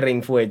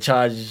appearing for a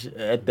charge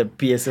at the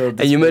PSL.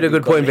 And you made a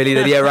good point, Billy,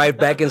 that he arrived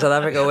back in South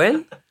Africa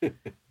when?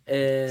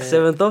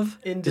 7th of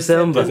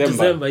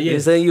December.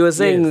 Yes. You were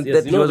saying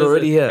that he was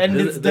already here. And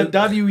it's the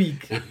derby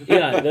week.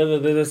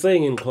 There's a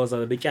saying in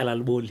Xhosa, there's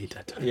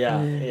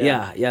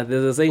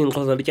a saying in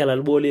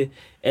Xhosa,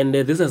 and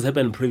this has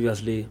happened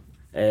previously.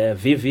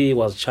 VV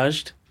was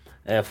charged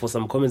for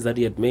some comments that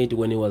he had made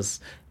when he was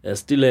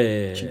still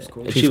a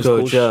Chiefs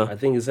coach. I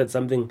think he said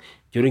something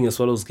during a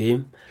Swallows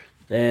game,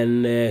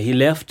 and he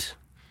left,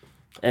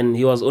 and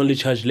he was only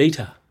charged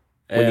later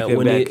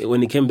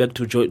when he came back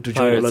to join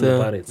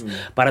Orlando Pirates.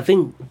 But I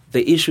think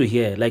the issue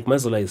here, like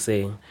Mazola is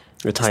saying,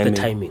 is the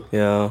timing.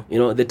 Yeah, you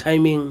know, the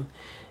timing.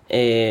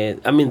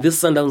 I mean,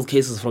 this Sundowns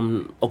case is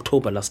from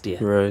October last year.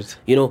 Right.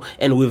 You know,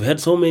 and we've had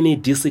so many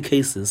DC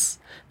cases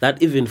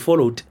that even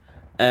followed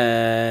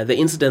the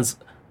incidents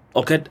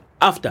occurred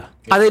after.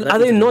 Are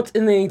they not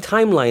in a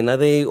timeline? Are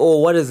they,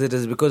 or what is it?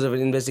 Is it because of an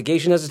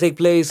investigation has to take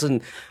place?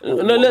 And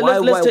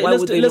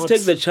let's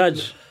take the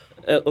charge.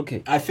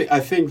 Okay. I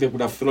think they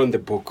would have thrown the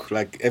book,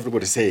 like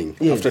everybody's saying,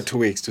 after 2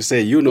 weeks, to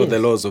say, you know, the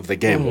laws of the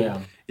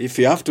game. If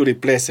you have to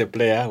replace a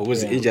player who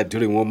was injured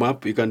during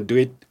warm-up, you can do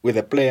it with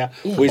a player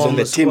who is on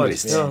the team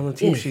list. On the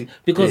team sheet.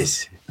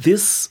 Because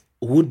this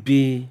would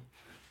be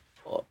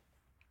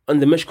on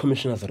the match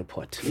commissioner's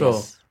report.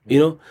 Sure. You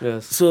know?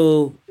 Yes.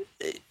 So,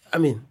 I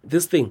mean,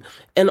 this thing.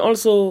 And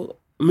also,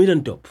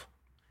 Middendorp.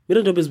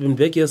 Middendorp has been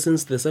back here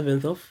since the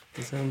 7th of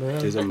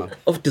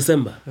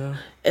December. Yeah.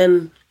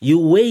 And you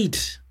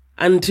wait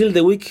until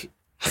the week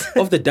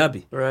of the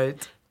derby.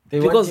 Right. They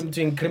want him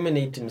to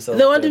incriminate himself.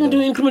 They want him to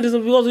incriminate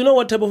himself because you know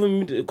what type of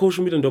coach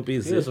Middendorp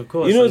is. Yes, of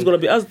course. You know it's going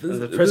to be us.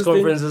 The press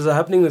conferences are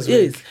happening this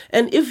week. Yes.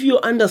 And if you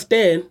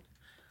understand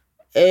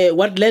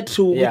what led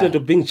to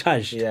Middendorp being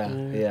charged.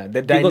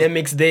 The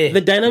dynamics there.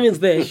 The dynamics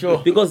there. Sure.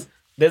 Because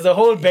there's a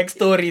whole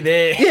backstory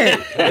there.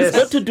 Yeah. It's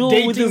got to do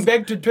with dating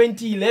back to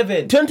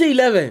 2011.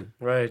 2011.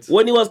 Right.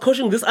 When he was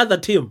coaching this other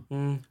team.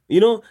 You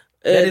know.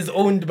 That is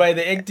owned by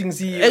the acting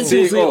CEO.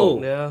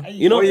 CEO. Yeah.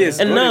 You know,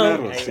 and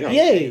now,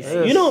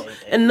 you know,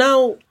 and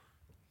now,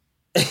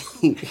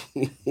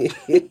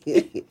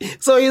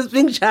 so he's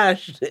being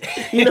charged.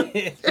 You know,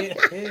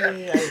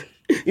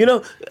 you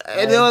know,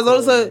 and there was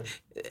also,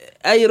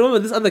 I remember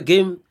this other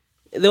game,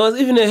 there was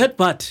even a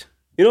headbutt.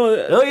 You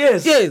know,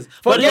 yes,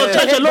 but not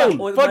charged alone.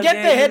 Forget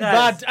the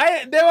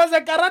headbutt. There was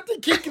a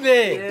karate kick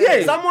there.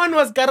 Yeah. Someone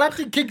was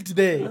karate kicked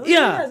there.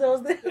 Yeah, I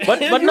was there.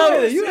 but now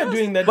you were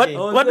doing that.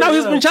 But now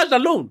he's been charged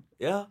alone.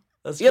 Yeah.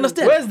 That's you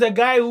understand? Where's the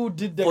guy who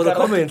did the karate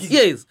comments? kick?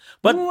 Yes,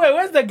 but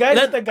where's the guy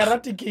with the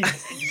karate kick?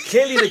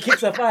 Clearly the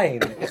kicks are fine.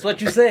 That's what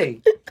you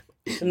say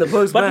in the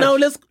post. But now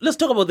let's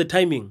talk about the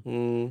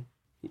timing.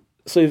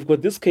 So you've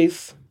got this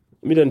case,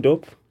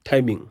 Middendorp,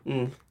 timing.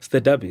 It's the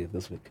derby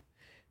this week.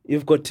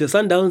 You've got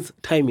Sundowns,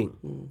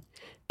 timing.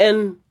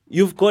 And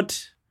you've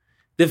got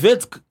the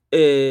Vets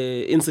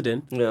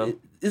incident. Yeah.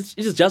 It's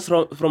just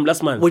from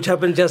last month. Which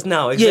happened just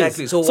now,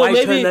 exactly. Yes. So why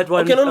maybe, turn that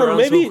one around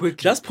maybe so quickly?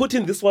 just put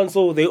in this one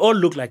so they all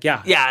look like,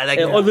 like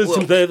all these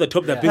teams there at the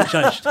top, they're being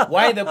charged.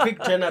 Why the quick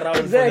turnaround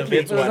for the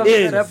Vets one?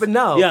 That happened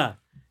now. Yeah.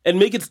 And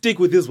make it stick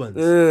with these ones.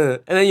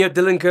 And then you have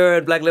Dylan Kerr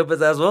and Black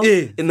Leopards as well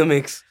in the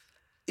mix.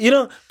 You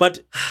know, but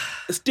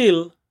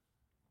still,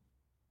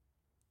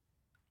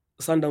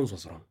 Sundowns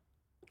was wrong.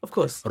 Of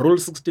course. Rule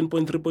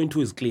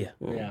 16.3.2 is clear.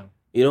 Yeah.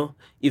 You know,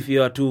 if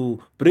you are to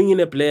bring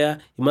in a player,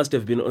 he must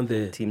have been on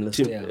the team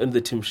list, on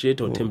the team sheet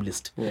or team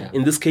list. Yeah.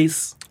 In this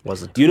case,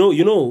 was it? You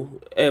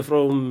know,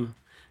 from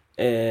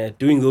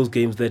doing those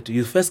games that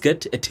you first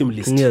get a team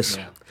list. Yes.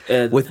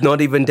 With not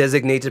even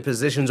designated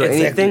positions or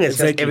anything. It's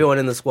just everyone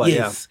in the squad.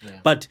 Yes. Yeah.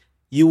 But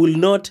you will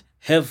not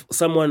have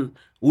someone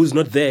who's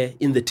not there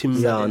in the team.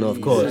 Yeah, no,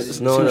 of course.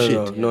 No.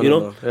 You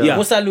know? Yeah. Yeah.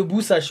 Musa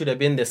Lubusa should have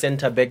been the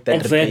centre back that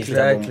Exactly.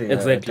 replaced him.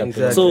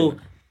 Exactly. So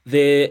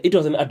it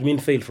was an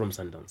admin fail from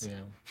Sundowns.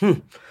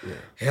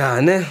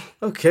 Yeah,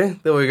 okay,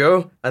 there we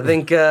go. I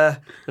think let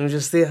me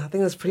just see. I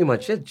think that's pretty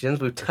much it, gents.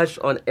 We've touched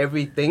on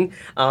everything.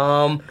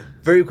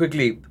 Very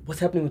quickly, what's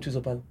happening with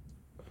Thuso Phala?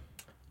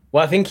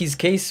 Well, I think his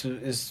case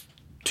is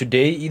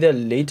today, either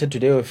later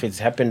today or if it's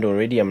happened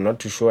already. I'm not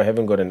too sure. I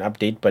haven't got an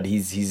update, but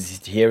his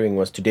hearing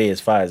was today,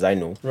 as far as I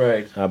know.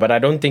 Right. But I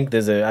don't think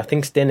I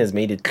think Sten has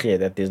made it clear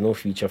that there's no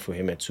future for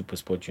him at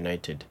SuperSport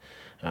United.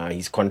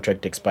 His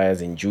contract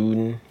expires in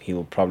June. He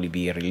will probably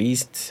be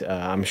released.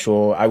 I'm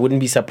sure. I wouldn't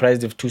be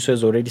surprised if Thuso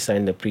has already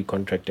signed a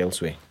pre-contract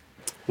elsewhere.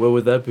 Where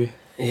would that be?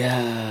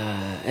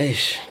 Yeah,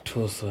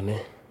 Thuso, ne?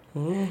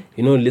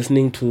 You know,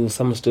 listening to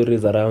some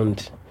stories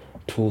around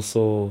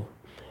Thuso,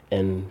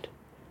 and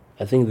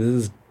I think this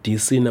is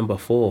DC number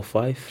 4 or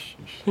 5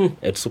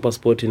 at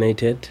SuperSport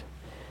United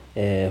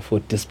for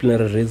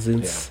disciplinary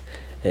reasons.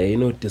 You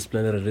know,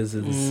 disciplinary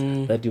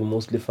reasons that you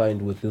mostly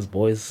find with these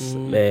boys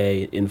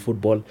in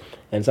football.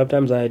 And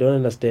sometimes I don't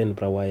understand,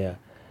 Prawaya.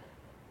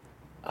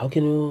 How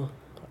can you...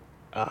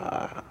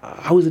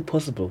 how is it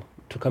possible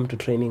to come to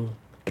training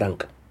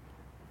drunk?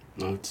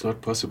 No, it's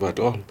not possible at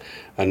all.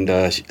 And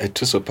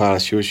Thuso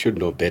Phala should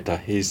know better.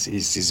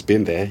 He's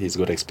been there. He's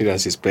got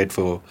experience. He's played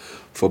for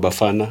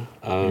Bafana.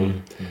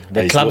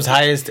 The club's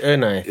highest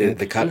earner, I think.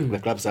 The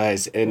club's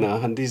highest earner.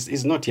 And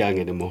he's not young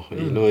anymore.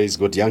 You know, he's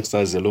got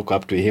youngsters that look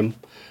up to him.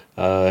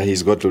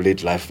 He's got to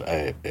lead life,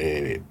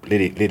 lead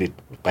it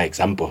by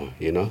example,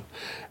 you know.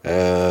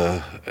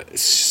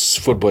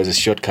 Football is a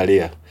short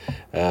career.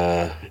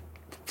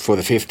 For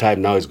the 5th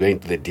time now he's going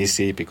to the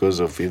DC because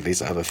of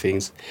these other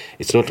things.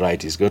 It's not right.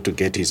 He's got to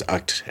get his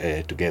act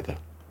together.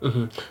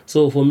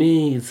 So for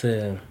me, it's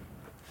a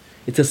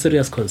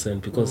serious concern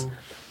because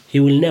he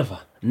will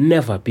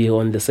never be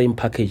on the same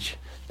package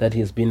that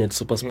he's been at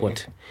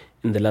SuperSport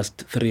in the last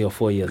 3 or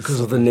 4 years. Because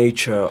of the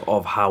nature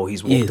of how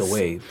he's walked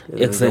away.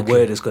 Exactly. The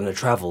word is going to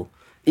travel.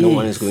 No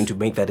one is going to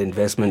make that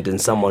investment in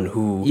someone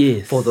who,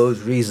 for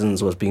those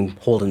reasons, was being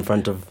hauled in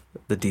front of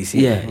the DC.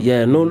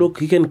 Yeah. No, look,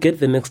 he can get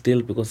the next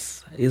deal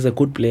because he's a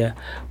good player,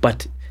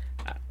 but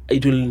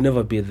it will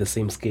never be at the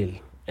same scale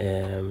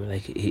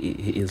like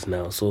he is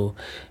now. So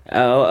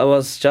I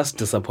was just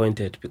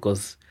disappointed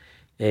because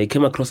he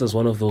came across as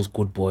one of those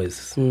good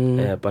boys.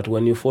 But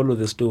when you follow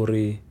the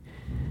story,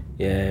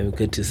 you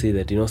get to see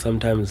that, you know,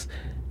 sometimes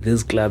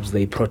these clubs,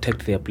 they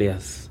protect their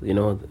players, you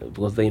know,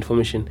 because the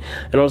information.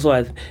 And also,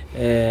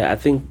 I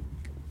think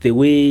the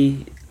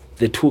way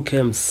the two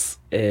camps,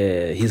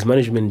 his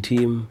management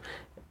team,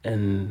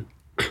 and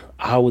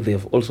how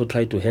they've also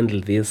tried to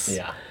handle this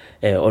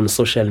on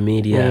social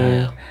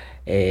media,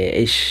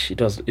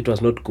 it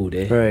was not good.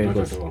 Right.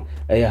 Because,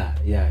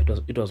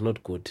 it was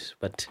not good.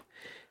 But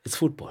it's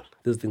football.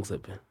 These things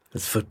happen.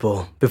 It's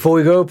football. Before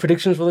we go,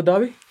 predictions for the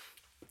derby?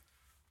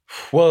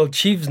 Well,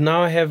 Chiefs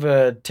now have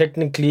a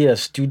technically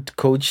astute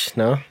coach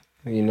now,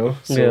 you know.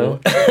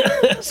 So,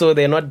 so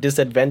they're not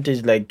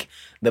disadvantaged like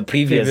the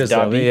previous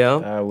derby,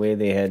 where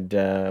they had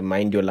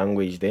mind your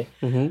language there.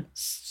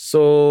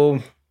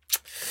 So,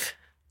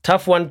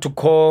 tough one to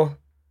call,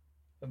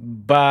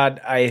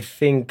 but I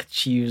think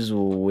Chiefs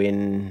will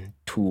win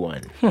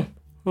 2-1.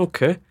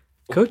 Okay.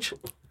 Coach,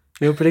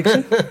 your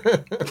prediction?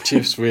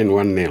 Chiefs win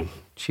 1-0.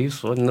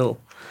 Chiefs 1-0.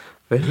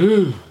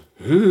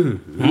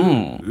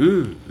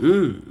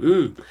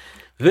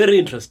 Very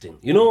interesting.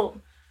 You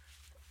know,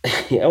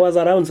 I was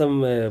around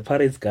some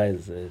Pirates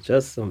guys,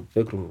 just some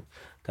backroom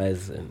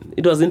guys, and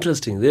it was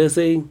interesting. They were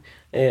saying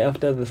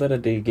after the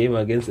Saturday game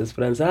against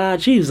Esperance,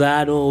 Chiefs,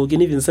 no, we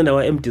can even send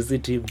our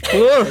MTC team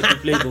to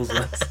play those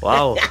ones.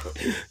 Wow.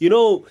 You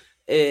know,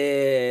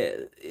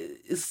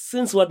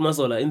 since what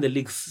Masola in the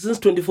league, since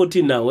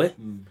 2014 now,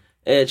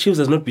 Chiefs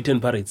has not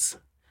beaten Pirates.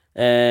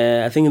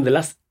 I think in the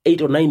last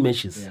 8 or 9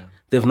 matches,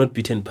 they've not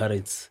beaten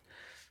Pirates.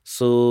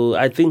 So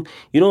I think,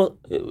 you know,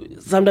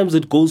 sometimes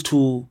it goes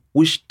to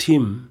which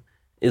team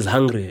is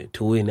hungry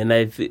to win. And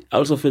I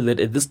also feel that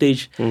at this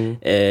stage,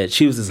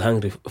 Chiefs is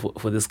hungry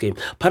for this game.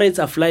 Pirates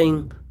are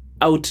flying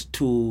out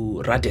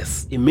to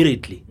Rades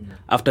immediately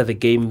after the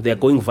game. They're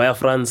going via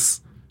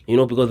France, you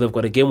know, because they've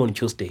got a game on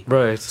Tuesday.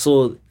 Right.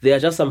 So there are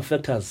just some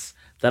factors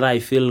that I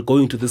feel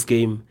going to this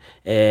game,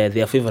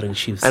 they are favoring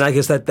Chiefs. And I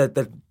guess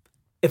that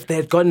if they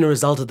had gotten a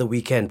result at the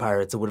weekend,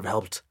 Pirates, it would have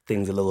helped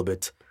things a little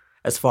bit.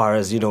 As far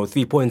as, you know,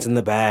 3 points in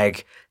the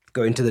bag,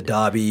 going to the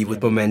derby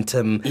with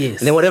momentum. Yes.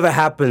 And then whatever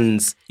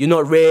happens, you're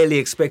not really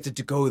expected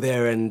to go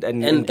there and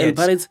get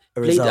Pirates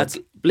a result.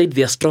 played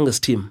their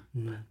strongest team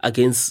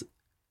against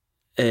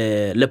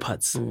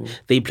Leopards.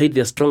 They played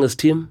their strongest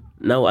team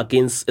now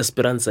against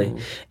Esperance.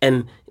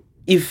 And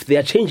if there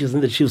are changes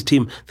in the Chiefs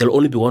team, there'll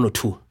only be 1 or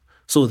 2.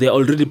 So they're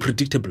already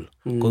predictable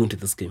going to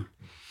this game.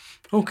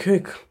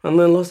 Okay. And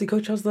then lastly,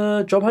 Coach, how's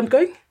the job hunt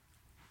going?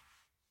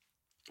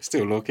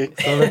 Still looking.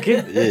 Still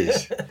looking?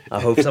 Yes. I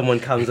hope someone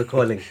comes a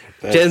calling.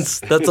 Gents,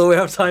 that's all we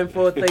have time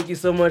for. Thank you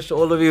so much to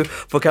all of you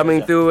for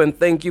coming through, and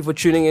thank you for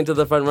tuning into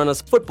the Front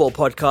Runners Football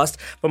Podcast.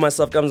 For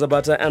myself, Gamza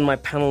Bata, and my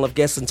panel of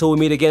guests. Until we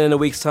meet again in a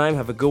week's time,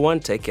 have a good one.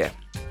 Take care.